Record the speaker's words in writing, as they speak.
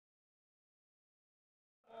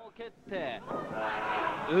決定。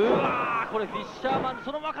うわー、これフィッシャーマン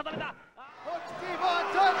そのまま固めた。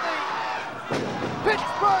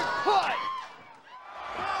Pittsburgh plunge!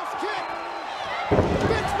 House kick!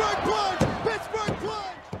 Pittsburgh plunge! Pittsburgh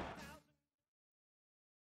plunge!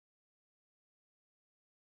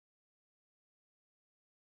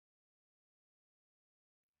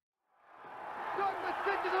 Douglas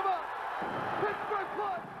stitches him up! Pittsburgh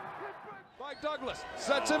plunge! By Douglas,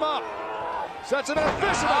 sets him up. Sets him in a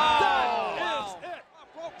fist. That is it.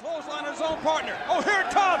 Broke clothesline on his own partner. Oh, here it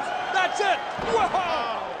comes. That's it. Whoa!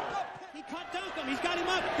 He cut Duncan. He's got him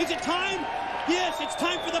up. Is it time? Yes, it's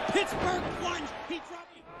time for the Pittsburgh plunge. He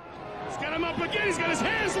dropped him. He's got him up again. He's got his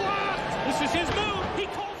hands locked. This is his move. He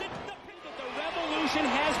calls it the Revolution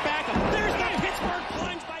has backup. There's the Pittsburgh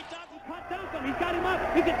plunge by Duncan. He cut Duncan. He's got him up.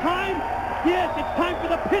 Is it time? Yes, it's time for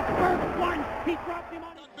the Pittsburgh plunge. He dropped him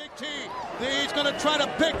on. Big T. He's going to try to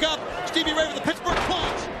pick up Stevie Ray with the Pittsburgh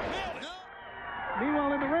plunge.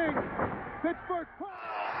 Meanwhile, in the ring, Pittsburgh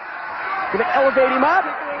plunge. Gonna elevate him up.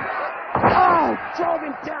 Oh, drove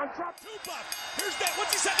him down. Drop. Here's that.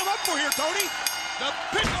 What's he setting him up for here, Tony? The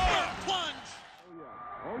Pittsburgh plunge.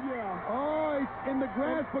 Oh, yeah. Oh, he's in the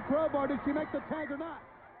grasp of Crowbar. Did she make the tag or not?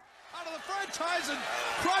 Out of the franchise and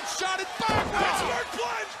front shot it back. Pittsburgh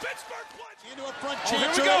plunge. Pittsburgh plunge. Into a front Oh, chair. here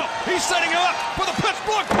we go. He's setting him up for the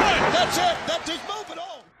Pittsburgh plunge. That's it. That's his move at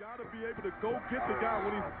all. Got to be able to go get the guy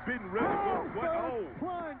when he's been ready to go.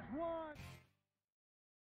 Plunge one.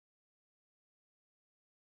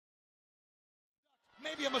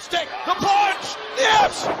 Maybe a mistake. The plunge.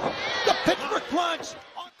 Yes. The Pittsburgh plunge.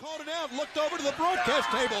 Called it out. Looked over to the broadcast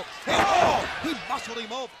table. And he muscled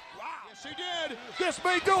him over. Wow. Yes, he did. This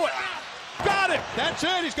may do it. Got it. That's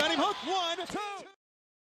it. He's got him hooked. 1, 2.